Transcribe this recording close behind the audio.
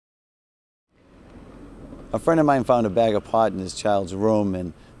A friend of mine found a bag of pot in his child's room,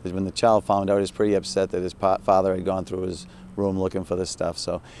 and when the child found out, he was pretty upset that his father had gone through his room looking for this stuff.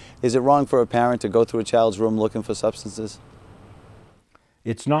 So is it wrong for a parent to go through a child's room looking for substances?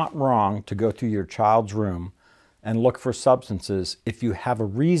 It's not wrong to go through your child's room and look for substances if you have a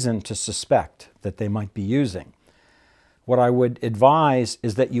reason to suspect that they might be using. What I would advise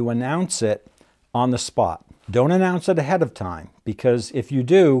is that you announce it on the spot. Don't announce it ahead of time, because if you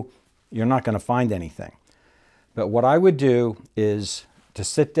do, you're not going to find anything. But what I would do is to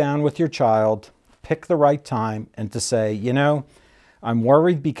sit down with your child, pick the right time, and to say, you know, I'm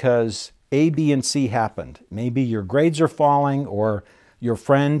worried because A, B, and C happened. Maybe your grades are falling, or your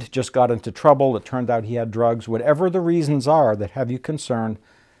friend just got into trouble. It turned out he had drugs. Whatever the reasons are that have you concerned,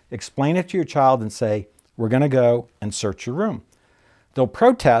 explain it to your child and say, we're going to go and search your room. They'll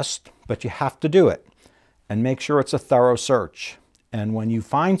protest, but you have to do it. And make sure it's a thorough search. And when you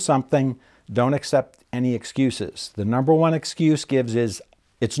find something, don't accept any excuses. The number one excuse gives is,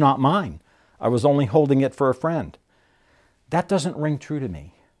 it's not mine. I was only holding it for a friend. That doesn't ring true to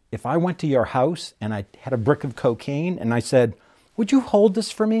me. If I went to your house and I had a brick of cocaine and I said, would you hold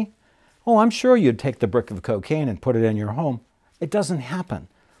this for me? Oh, I'm sure you'd take the brick of cocaine and put it in your home. It doesn't happen.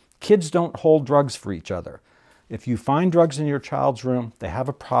 Kids don't hold drugs for each other. If you find drugs in your child's room, they have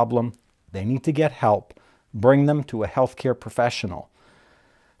a problem, they need to get help, bring them to a healthcare professional.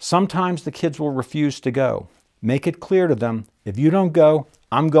 Sometimes the kids will refuse to go. Make it clear to them, if you don't go,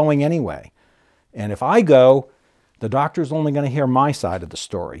 I'm going anyway. And if I go, the doctor's only going to hear my side of the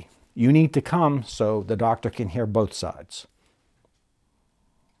story. You need to come so the doctor can hear both sides.